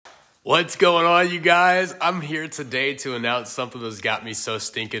What's going on, you guys? I'm here today to announce something that's got me so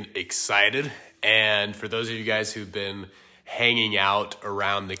stinking excited. And for those of you guys who've been hanging out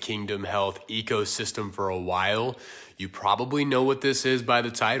around the Kingdom Health ecosystem for a while, you probably know what this is by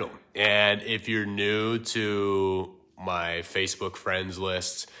the title. And if you're new to my Facebook friends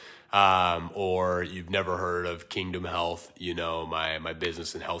list, or you've never heard of Kingdom Health, you know, my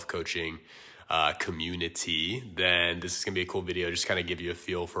business and health coaching community, then this is gonna be a cool video. Just kind of give you a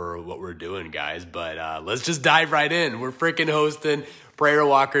feel for what we're doing, guys. But let's just dive right in. We're freaking hosting Prayer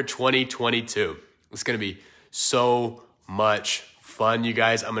Walker 2022. It's gonna be so much fun, you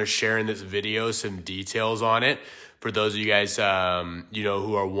guys. I'm gonna share in this video some details on it for those of you guys who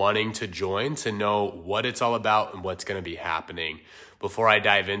are wanting to join, to know what it's all about and what's gonna be happening. Before I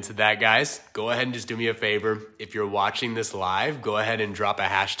dive into that, guys, go ahead and just do me a favor. If you're watching this live, go ahead and drop a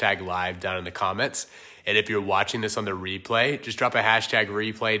hashtag live down in the comments. And if you're watching this on the replay, just drop a hashtag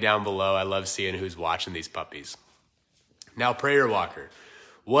replay down below. I love seeing who's watching these puppies. Now, Prayer Walker,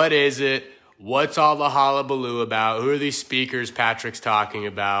 what is it? What's all the hullabaloo about? Who are these speakers Patrick's talking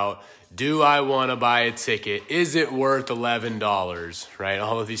about? Do I want to buy a ticket? Is it worth $11? Right?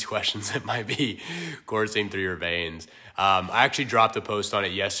 All of these questions that might be coursing through your veins. I actually dropped a post on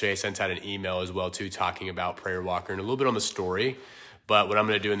it yesterday. I sent out an email as well too, talking about Prayer Walker and a little bit on the story. But what I'm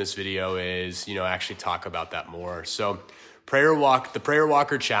going to do in this video is, actually talk about that more. So the Prayer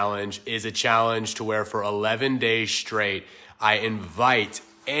Walker Challenge is a challenge to where for 11 days straight, I invite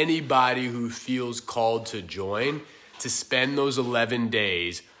anybody who feels called to join to spend those 11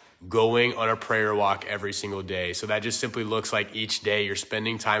 days going on a prayer walk every single day. So that just simply looks like each day you're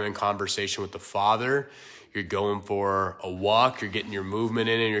spending time in conversation with the Father. You're going for a walk, you're getting your movement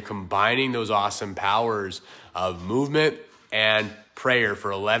in, and you're combining those awesome powers of movement and prayer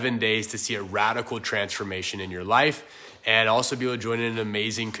for 11 days to see a radical transformation in your life and also be able to join in an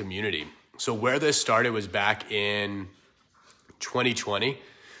amazing community. So where this started was back in 2020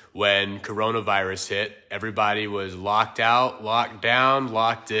 when coronavirus hit. Everybody was locked out, locked down,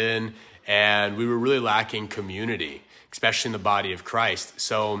 locked in, and we were really lacking community, especially in the body of Christ.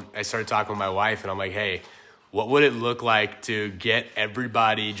 So I started talking with my wife, and I'm like, hey, what would it look like to get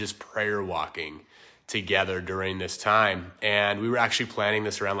everybody just prayer walking together during this time? And we were actually planning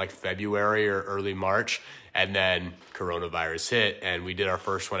this around like February or early March, and then coronavirus hit, and we did our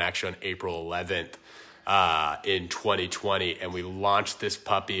first one actually on April 11th in 2020, and we launched this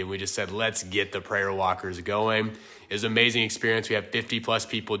puppy, and we just said, let's get the prayer walkers going. It was an amazing experience. We have 50 plus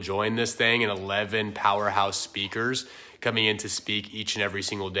people join this thing and 11 powerhouse speakers coming in to speak each and every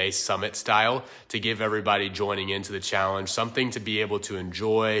single day, summit style, to give everybody joining into the challenge something to be able to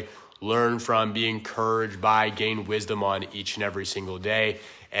enjoy, learn from, be encouraged by, gain wisdom on each and every single day.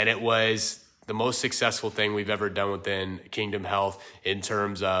 And it was the most successful thing we've ever done within Kingdom Health in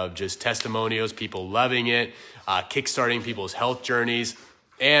terms of just testimonials, people loving it, kickstarting people's health journeys,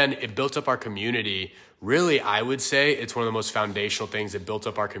 and it built up our community. Really, I would say it's one of the most foundational things that built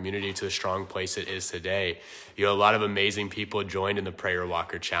up our community to the strong place it is today. A lot of amazing people joined in the Prayer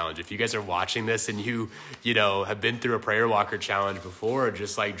Walker Challenge. If you guys are watching this and you have been through a Prayer Walker Challenge before,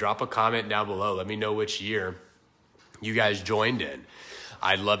 just like drop a comment down below. Let me know which year you guys joined in.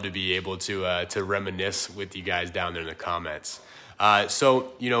 I'd love to be able to reminisce with you guys down there in the comments.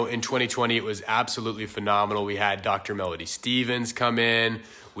 So in 2020, it was absolutely phenomenal. We had Dr. Melody Stevens come in.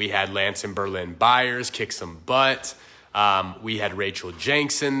 We had Lance and Berlin Byers kick some butt. We had Rachel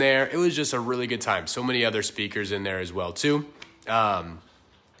Jenks in there. It was just a really good time. So many other speakers in there as well too.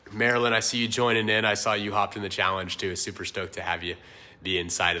 Marilyn, I see you joining in. I saw you hopped in the challenge too. Super stoked to have you be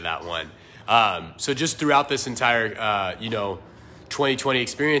inside of that one. So just throughout this entire, 2020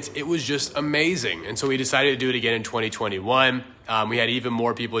 experience, it was just amazing. And so we decided to do it again in 2021. We had even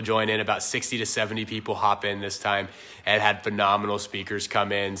more people join in, about 60 to 70 people hop in this time, and had phenomenal speakers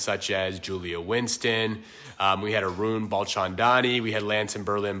come in, such as Julia Winston. We had Arun Balchandani. We had Lance and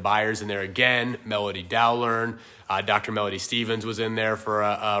Berlin Byers in there again, Melody Dowlern. Dr. Melody Stevens was in there for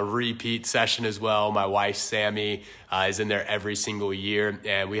a repeat session as well. My wife, Sammy, is in there every single year.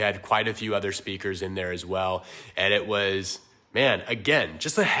 And we had quite a few other speakers in there as well. And it was, man, again,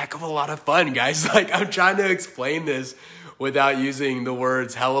 just a heck of a lot of fun, guys. Like, I'm trying to explain this without using the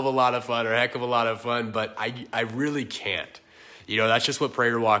words hell of a lot of fun or heck of a lot of fun, but I really can't. That's just what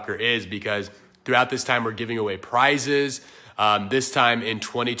Prayer Walker is, because throughout this time, we're giving away prizes. This time in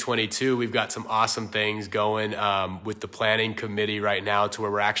 2022, we've got some awesome things going with the planning committee right now, to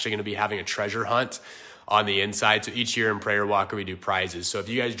where we're actually going to be having a treasure hunt on the inside. So each year in Prayer Walker, we do prizes. So if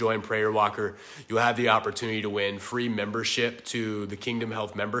you guys join Prayer Walker, you'll have the opportunity to win free membership to the Kingdom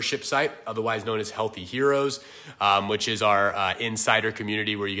Health membership site, otherwise known as Healthy Heroes, which is our insider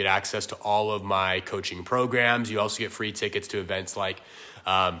community where you get access to all of my coaching programs. You also get free tickets to events like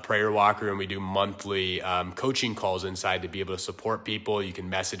Prayer Walker, and we do monthly coaching calls inside to be able to support people. You can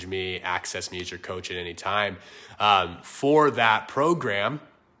message me, access me as your coach at any time. For that program,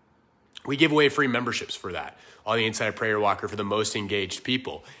 we give away free memberships for that on the inside of Prayer Walker for the most engaged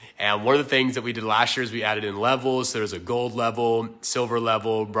people. And one of the things that we did last year is we added in levels. So there's a gold level, silver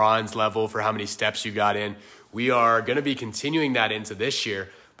level, bronze level for how many steps you got in. We are going to be continuing that into this year.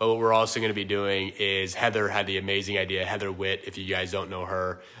 But what we're also going to be doing is Heather had the amazing idea. Heather Witt, if you guys don't know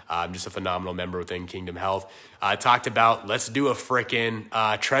her, just a phenomenal member within Kingdom Health, talked about let's do a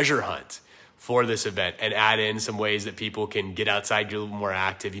frickin' treasure hunt for this event and add in some ways that people can get outside, get a little more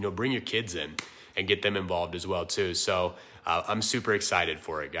active, bring your kids in and get them involved as well too. So I'm super excited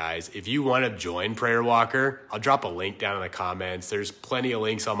for it, guys. If you want to join Prayer Walker, I'll drop a link down in the comments. There's plenty of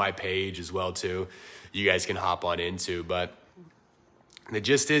links on my page as well too. You guys can hop on into, but the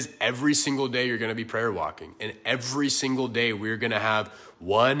gist is every single day you're going to be prayer walking, and every single day we're going to have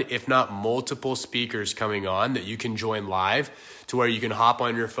one, if not multiple speakers coming on that you can join live to where you can hop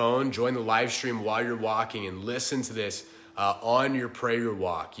on your phone, join the live stream while you're walking and listen to this on your prayer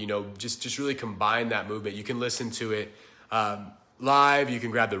walk. Just really combine that movement. You can listen to it live. You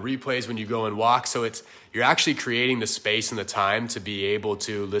can grab the replays when you go and walk. So you're actually creating the space and the time to be able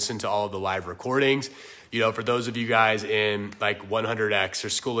to listen to all of the live recordings. For those of you guys in like 100X or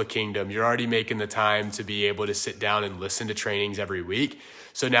School of Kingdom, you're already making the time to be able to sit down and listen to trainings every week.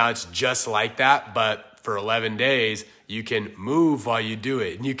 So now it's just like that, but for 11 days, you can move while you do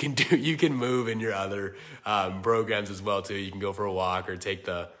it. And you can move in your other programs as well too. You can go for a walk or take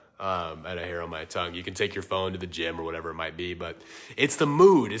I had a hair on my tongue. You can take your phone to the gym or whatever it might be, but it's the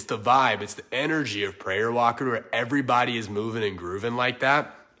mood, it's the vibe, it's the energy of Prayer Walker where everybody is moving and grooving like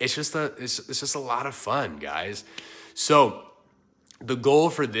that. It's just a lot of fun, guys. So the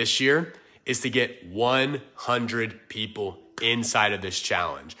goal for this year is to get 100 people inside of this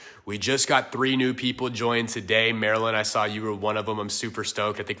challenge. We just got 3 new people joined today. Marilyn, I saw you were one of them. I'm super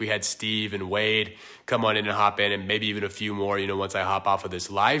stoked. I think we had Steve and Wade come on in and hop in, and maybe even a few more, once I hop off of this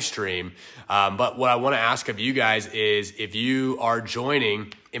live stream. But what I want to ask of you guys is if you are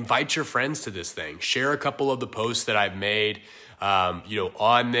joining, invite your friends to this thing. Share a couple of the posts that I've made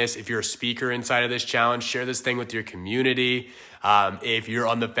on this. If you're a speaker inside of this challenge, share this thing with your community. If you're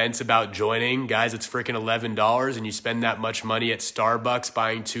on the fence about joining, guys, it's freaking $11 and you spend that much money at Starbucks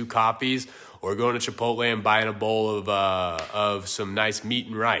buying 2 coffees or going to Chipotle and buying a bowl of some nice meat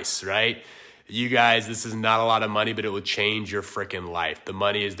and rice, right? You guys, this is not a lot of money, but it will change your freaking life. The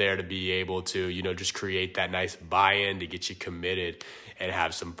money is there to be able to, just create that nice buy-in to get you committed and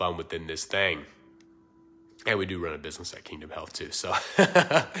have some fun within this thing. And we do run a business at Kingdom Health too, so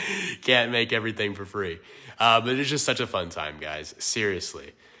can't make everything for free. But it's just such a fun time, guys.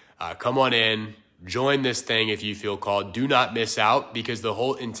 Seriously. Come on in, join this thing if you feel called. Do not miss out, because the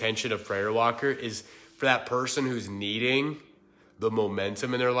whole intention of Prayer Walker is for that person who's needing the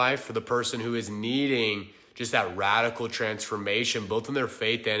momentum in their life, for the person who is needing just that radical transformation, both in their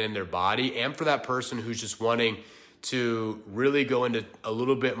faith and in their body, and for that person who's just wanting to really go into a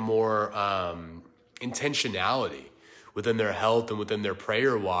little bit more intentionality within their health and within their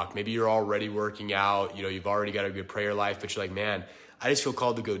prayer walk. Maybe you're already working out, you've already got a good prayer life, but you're like, man, I just feel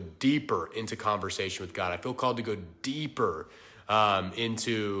called to go deeper into conversation with God. I feel called to go deeper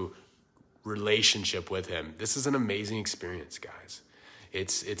into relationship with him. This is an amazing experience, guys.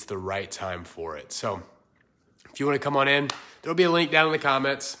 It's the right time for it. So if you want to come on in, there'll be a link down in the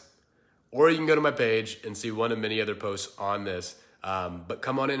comments, or you can go to my page and see one of many other posts on this. But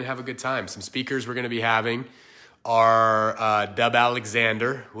come on in and have a good time. Some speakers we're going to be having are Dub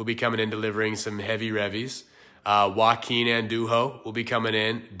Alexander will be coming in delivering some heavy revies. Joaquin Andujo will be coming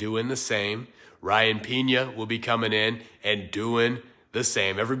in doing the same. Ryan Pena will be coming in and doing the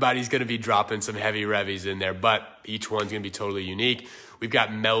same. Everybody's going to be dropping some heavy revies in there, but each one's going to be totally unique. We've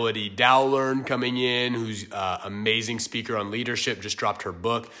got Melody Dowlern coming in, who's an amazing speaker on leadership, just dropped her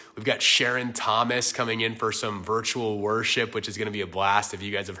book. We've got Sharon Thomas coming in for some virtual worship, which is going to be a blast. If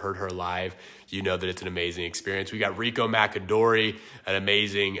you guys have heard her live, you know that it's an amazing experience. We got Rico Macadori, an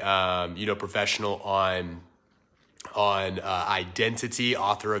amazing, professional on identity,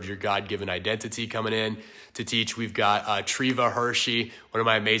 author of Your God-Given Identity, coming in to teach. We've got Treva Hershey, one of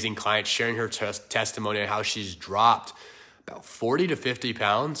my amazing clients, sharing her testimony on how she's dropped about 40 to 50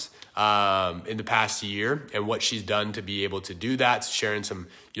 pounds in the past year and what she's done to be able to do that. Sharing some,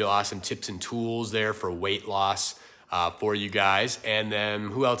 awesome tips and tools there for weight loss for you guys. And then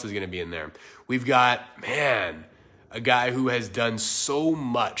who else is going to be in there? We've got, a guy who has done so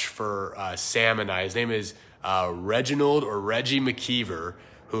much for Sam and I. His name is Reginald or Reggie McKeever,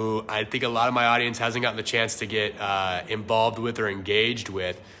 who I think a lot of my audience hasn't gotten the chance to get involved with or engaged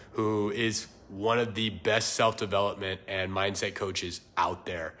with, who is one of the best self-development and mindset coaches out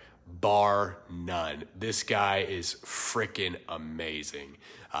there, bar none. This guy is freaking amazing.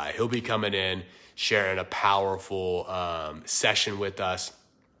 He'll be coming in, sharing a powerful session with us.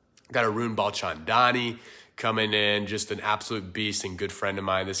 Got Arun Balchandani coming in, just an absolute beast and good friend of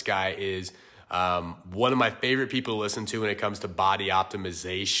mine. This guy is one of my favorite people to listen to when it comes to body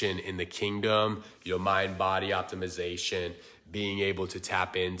optimization in the kingdom, mind body optimization, being able to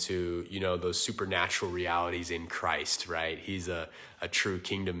tap into, those supernatural realities in Christ, right? He's a true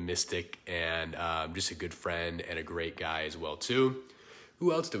kingdom mystic and just a good friend and a great guy as well too.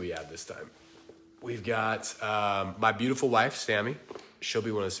 Who else do we have this time? We've got my beautiful wife, Sammy. She'll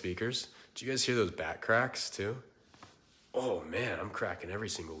be one of the speakers. Did you guys hear those back cracks too? Oh man, I'm cracking every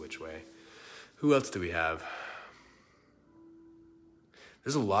single which way. Who else do we have?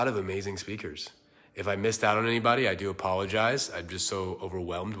 There's a lot of amazing speakers. If I missed out on anybody, I do apologize. I'm just so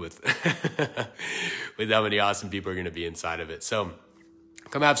overwhelmed with, with how many awesome people are going to be inside of it. So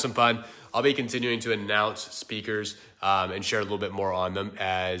come have some fun. I'll be continuing to announce speakers and share a little bit more on them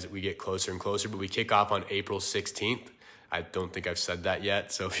as we get closer and closer. But we kick off on April 16th. I don't think I've said that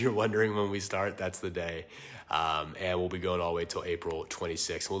yet. So if you're wondering when we start, that's the day. And we'll be going all the way till April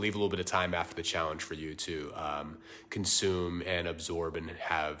 26th. We'll leave a little bit of time after the challenge for you to consume and absorb and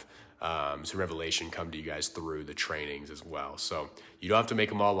have some revelation come to you guys through the trainings as well. So you don't have to make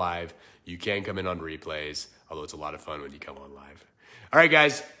them all live. You can come in on replays, although it's a lot of fun when you come on live. All right,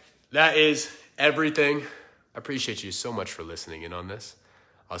 guys, that is everything. I appreciate you so much for listening in on this.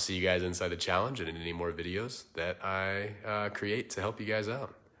 I'll see you guys inside the challenge and in any more videos that I create to help you guys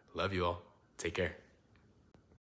out. Love you all. Take care.